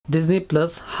Disney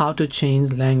Plus, how to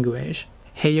change language.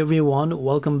 Hey everyone,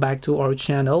 welcome back to our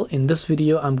channel. In this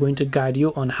video I'm going to guide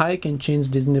you on how you can change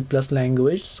Disney Plus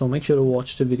language, so make sure to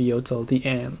watch the video till the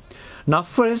end. Now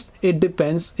first, it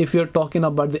depends if you're talking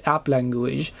about the app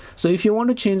language. So if you want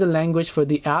to change the language for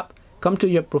the app, come to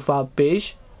your profile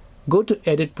page, go to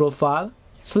edit profile,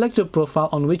 select your profile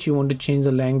on which you want to change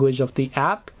the language of the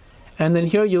app, and then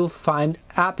here you'll find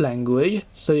app language.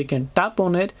 So you can tap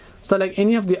on it, select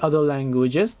any of the other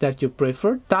languages that you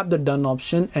prefer, tap the done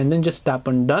option, and then just tap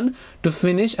on done to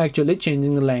finish actually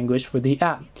changing the language for the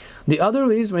app. The other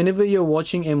way is whenever you're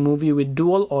watching a movie with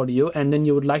dual audio and then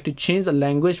you would like to change the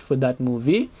language for that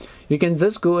movie, you can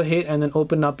just go ahead and then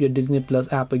open up your Disney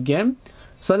Plus app again,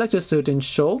 select a certain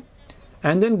show,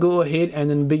 and then go ahead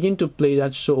and then begin to play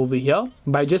that show over here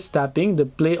by just tapping the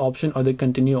play option or the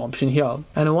continue option here.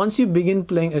 And once you begin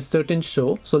playing a certain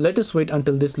show, so let us wait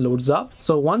until this loads up.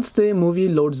 So once the movie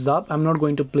loads up, I'm not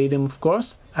going to play them, of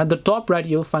course. At the top right,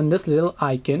 you'll find this little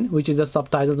icon, which is a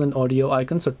subtitles and audio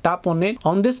icon. So tap on it.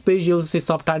 On this page, you'll see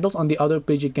subtitles. On the other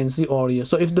page, you can see audio.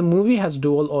 So if the movie has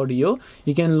dual audio,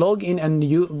 you can log in and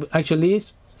you actually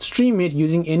stream it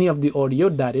using any of the audio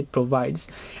that it provides,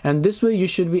 and this way you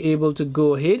should be able to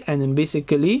go ahead and then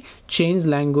basically change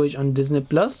language on Disney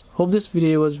Plus. Hope this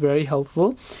video was very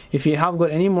helpful. If you have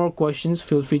got any more questions,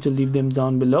 feel free to leave them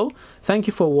down below. Thank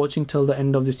you for watching till the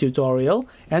end of this tutorial,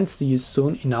 and see you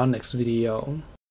soon in our next video.